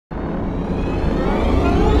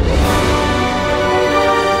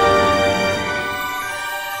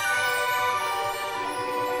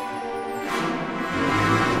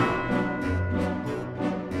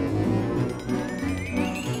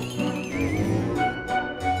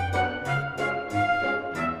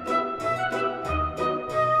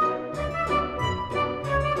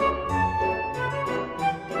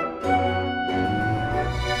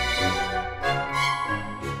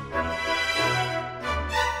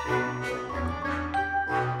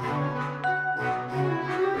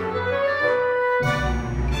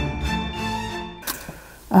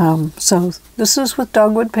So this is with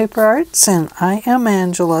Dogwood Paper Arts, and I am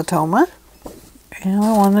Angela Thoma, and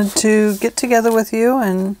I wanted to get together with you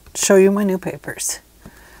and show you my new papers.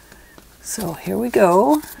 So here we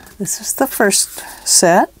go. This is the first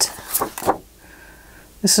set.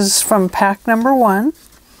 This is from pack number 1,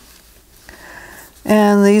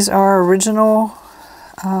 and these are original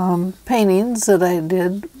paintings that I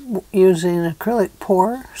did using acrylic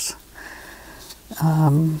pours.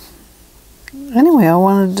 Anyway, I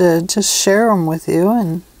wanted to just share them with you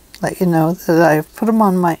and let you know that I've put them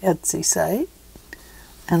on my Etsy site.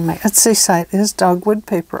 And my Etsy site is Dogwood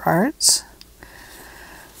Paper Arts.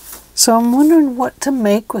 So I'm wondering what to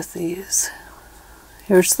make with these.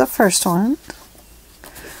 Here's the first one.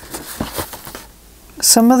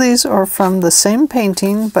 Some of these are from the same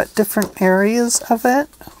painting, but different areas of it,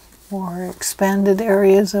 or expanded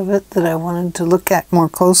areas of it that I wanted to look at more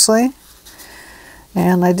closely.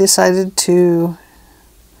 And I decided to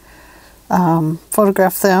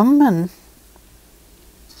photograph them and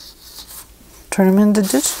turn them into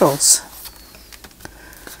digitals.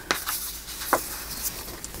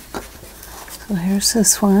 So here's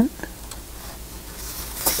this one.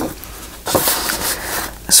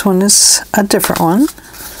 This one is a different one.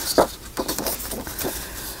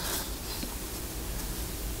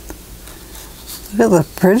 Look at the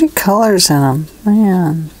pretty colors in them,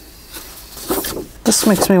 man. This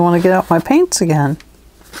makes me want to get out my paints again.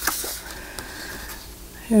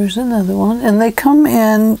 Here's another one, and they come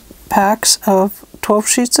in packs of 12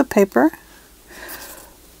 sheets of paper.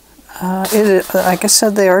 Like I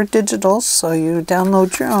said, they are digitals, so you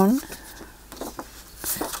download your own.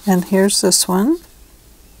 And here's this one.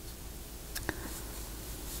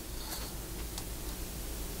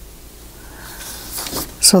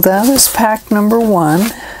 So that is pack number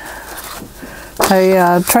 1.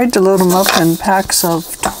 I tried to load them up in packs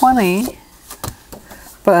of 20,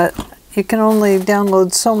 but you can only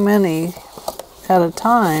download so many at a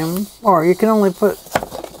time, or you can only put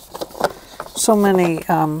so many,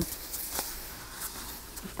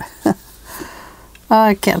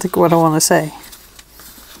 I can't think of what I want to say.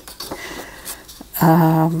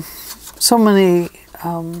 So many,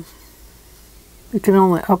 you can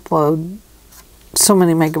only upload so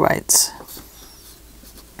many megabytes.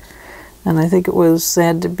 And I think it was, they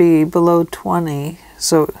had to be below 20,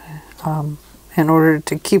 so in order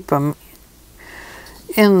to keep them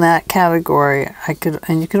in that category,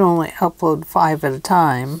 and you could only upload 5 at a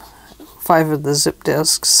time, 5 of the zip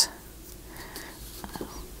disks.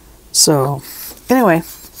 So anyway,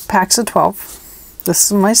 packs of 12. This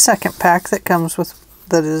is my second pack that comes with,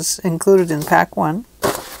 that is included in pack 1.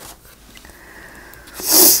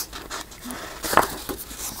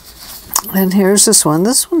 And here's this one.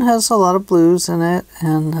 This one has a lot of blues in it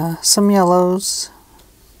and some yellows.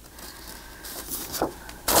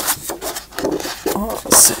 Oh,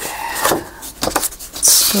 let's see.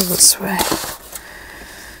 Let's go this way.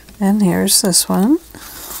 And here's this one.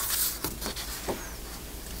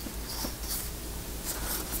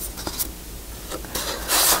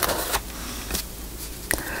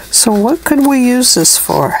 So what could we use this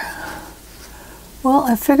for? Well,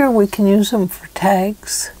 I figure we can use them for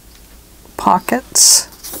tags, pockets,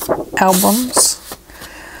 albums.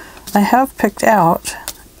 I have picked out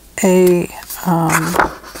a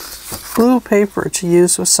blue paper to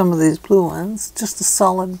use with some of these blue ones, just a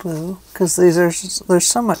solid blue, because there's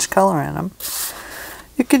so much color in them.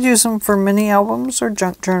 You could use them for mini albums or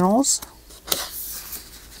junk journals.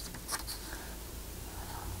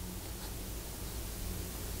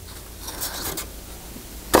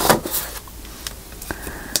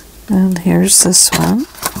 And here's this one.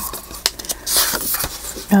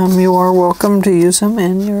 You are welcome to use them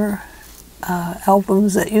in your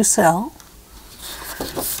albums that you sell.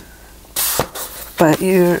 But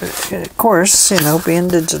you, of course, you know, being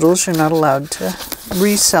digitals, you're not allowed to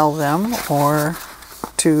resell them or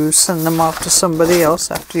to send them off to somebody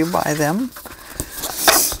else after you buy them.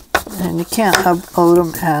 And you can't upload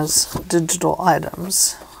them as digital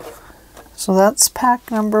items. So that's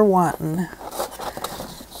pack number 1.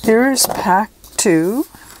 Here's pack 2.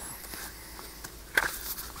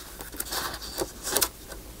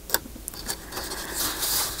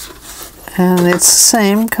 And it's the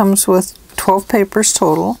same, comes with 12 papers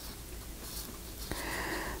total.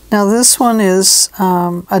 Now this one is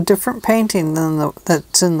a different painting than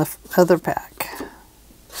that's in the other pack.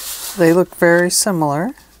 They look very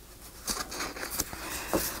similar,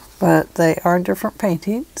 but they are different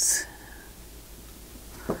paintings.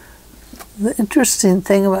 The interesting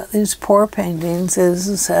thing about these pour paintings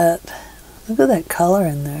is that, look at that color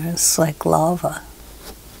in there, it's like lava.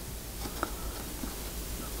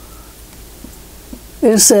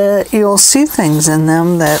 is that you'll see things in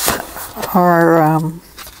them that are,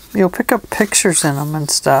 you'll pick up pictures in them and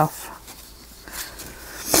stuff.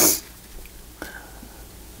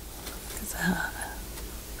 Look at that.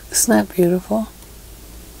 Isn't that beautiful?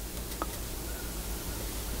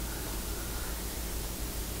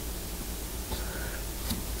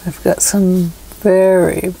 I've got some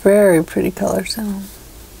very, very pretty colors in them.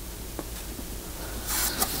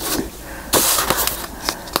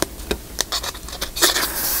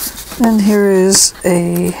 And here is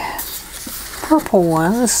a purple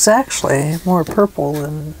one. This is actually more purple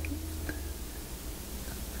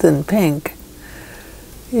than pink.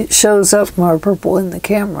 It shows up more purple in the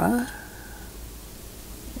camera.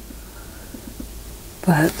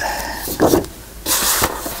 But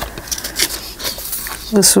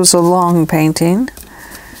this was a long painting,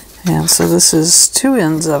 and so this is two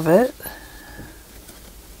ends of it.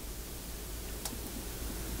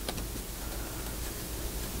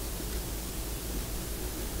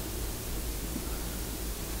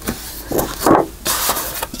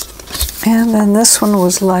 And then this one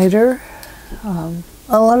was lighter.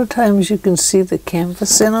 A lot of times you can see the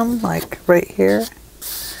canvas in them, like right here.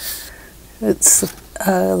 It's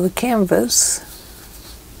the canvas,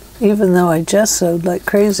 even though I gessoed like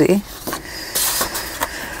crazy.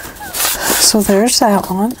 So there's that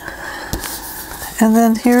one. And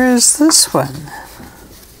then here is this one.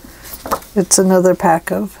 It's another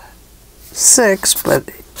pack of 6, but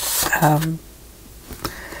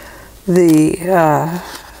the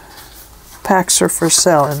packs are for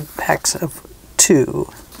sale in packs of 2.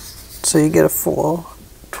 So you get a full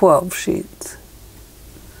 12 sheets.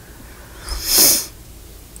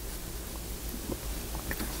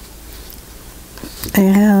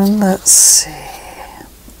 And let's see.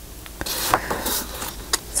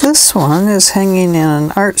 This one is hanging in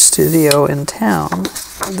an art studio in town,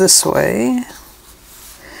 this way.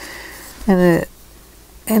 And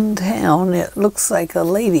in town, it looks like a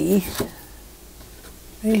lady,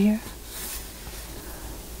 right here.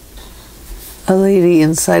 A lady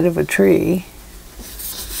inside of a tree,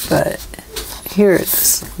 but here it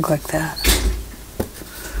doesn't look like that.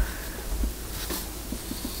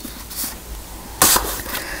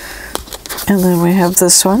 And then we have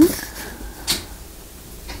this one.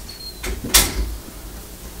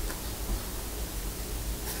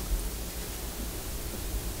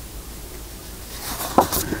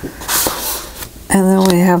 And then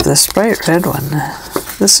we have this bright red one.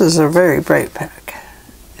 This is a very bright pack.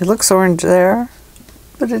 It looks orange there,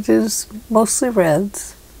 but it is mostly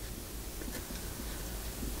reds.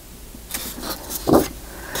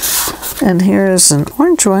 And here is an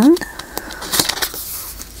orange one.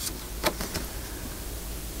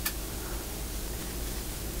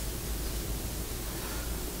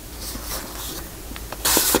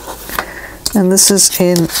 And this is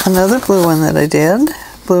another blue one that I did,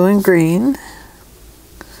 blue and green.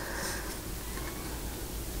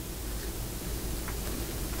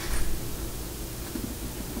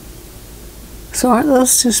 So aren't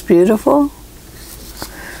those just beautiful?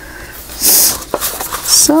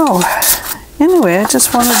 So anyway, I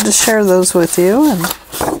just wanted to share those with you and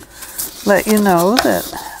let you know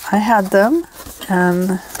that I had them,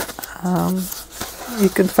 and you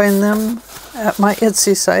can find them at my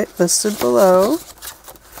Etsy site listed below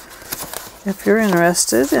if you're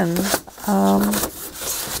interested. And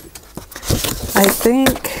I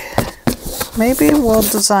think maybe we'll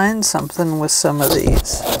design something with some of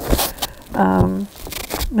these.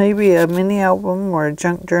 Maybe a mini album or a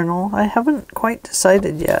junk journal. I haven't quite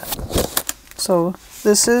decided yet. So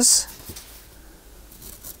this is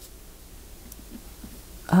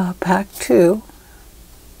pack 2,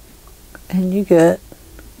 and you get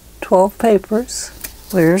 12 papers.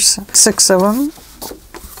 There's 6 of them.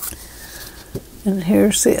 And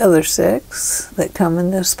here's the other 6 that come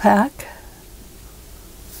in this pack.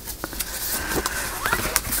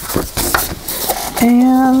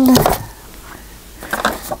 And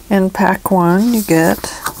in pack 1 you get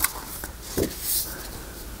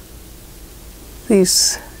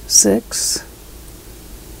these 6.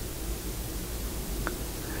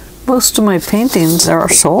 Most of my paintings are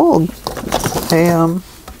sold. I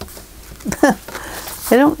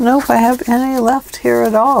don't know if I have any left here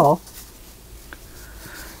at all.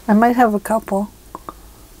 I might have a couple.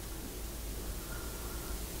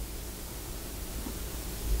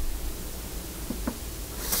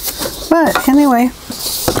 But anyway,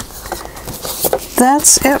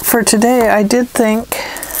 that's it for today. I did think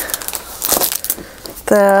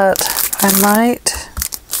that I might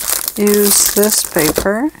use this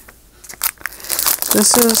paper.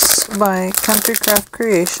 This is by Country Craft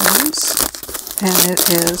Creations, and it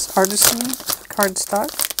is Artisan cardstock.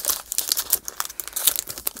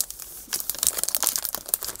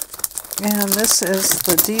 And this is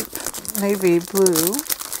the deep navy blue.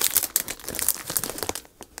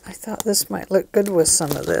 I thought this might look good with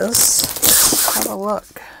some of this. Have a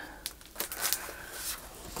look.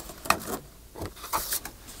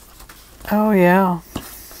 Oh yeah.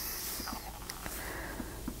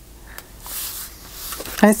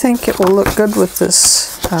 I think it will look good with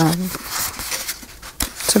this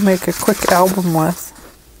to make a quick album with.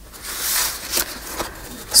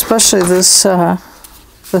 Especially this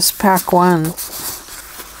this pack one.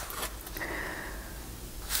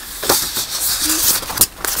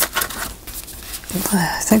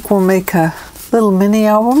 I think we'll make a little mini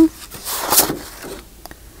album.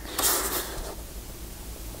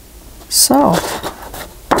 So,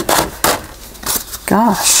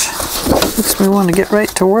 gosh, makes me want to get right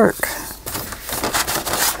to work.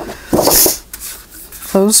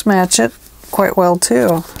 Those match it quite well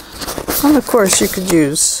too. And of course you could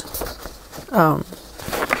use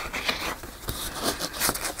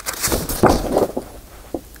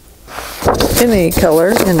any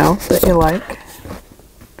color, you know, that you like.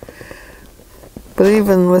 But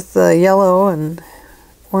even with the yellow and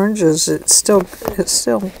oranges, it's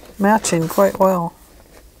still matching quite well.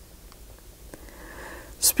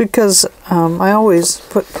 It's because I always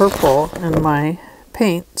put purple in my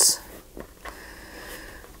paints.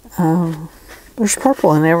 There's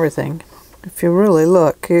purple in everything. If you really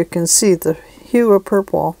look, you can see the hue of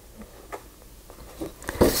purple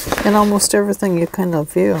in almost everything you kind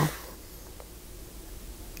of view.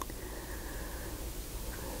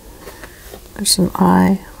 There's an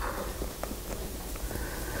eye.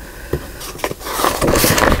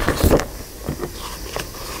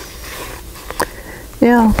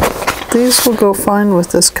 Yeah, these will go fine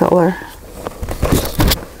with this color.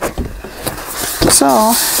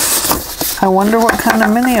 So, I wonder what kind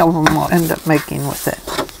of mini album we'll end up making with it.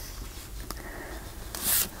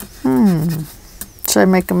 Should I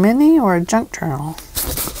make a mini or a junk journal?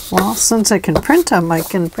 Well, since I can print them, I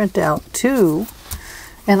can print out two,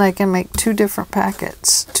 and I can make two different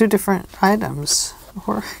packets, two different items.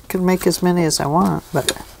 Or I could make as many as I want,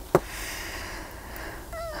 but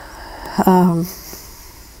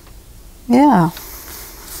yeah,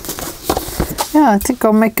 I think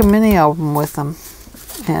I'll make a mini album with them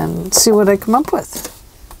and see what I come up with.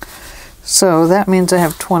 So that means I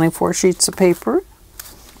have 24 sheets of paper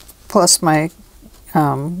plus my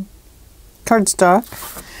cardstock,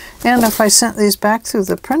 and if I sent these back through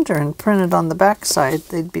the printer and printed on the back side,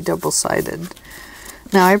 they'd be double-sided.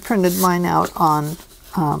 Now I printed mine out on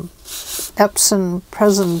Epson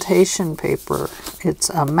presentation paper. It's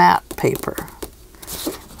a matte paper,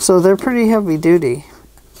 so they're pretty heavy duty,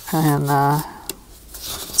 and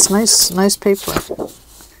it's nice paper.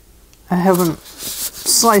 I haven't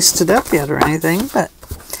sliced it up yet or anything, but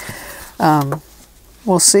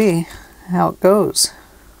we'll see how it goes.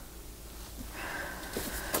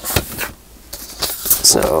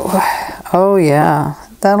 So, oh yeah,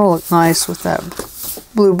 that'll look nice with that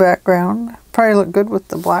blue background. Probably look good with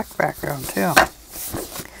the black background too.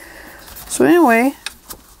 So anyway,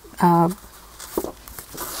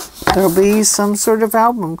 there'll be some sort of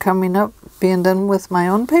album coming up, being done with my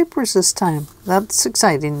own papers this time. That's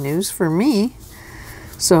exciting news for me.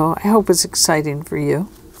 So I hope it's exciting for you.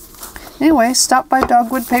 Anyway, stop by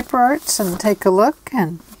Dogwood Paper Arts and take a look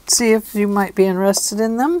and see if you might be interested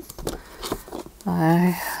in them.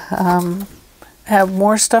 I have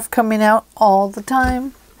more stuff coming out all the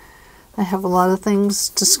time. I have a lot of things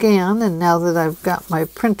to scan, and now that I've got my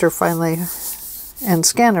printer finally and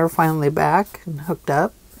scanner finally back and hooked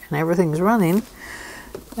up and everything's running,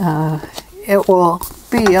 it will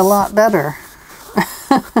be a lot better.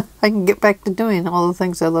 I can get back to doing all the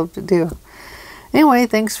things I love to do. Anyway,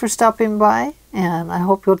 thanks for stopping by, and I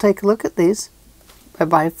hope you'll take a look at these.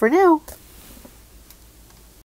 Bye-bye for now.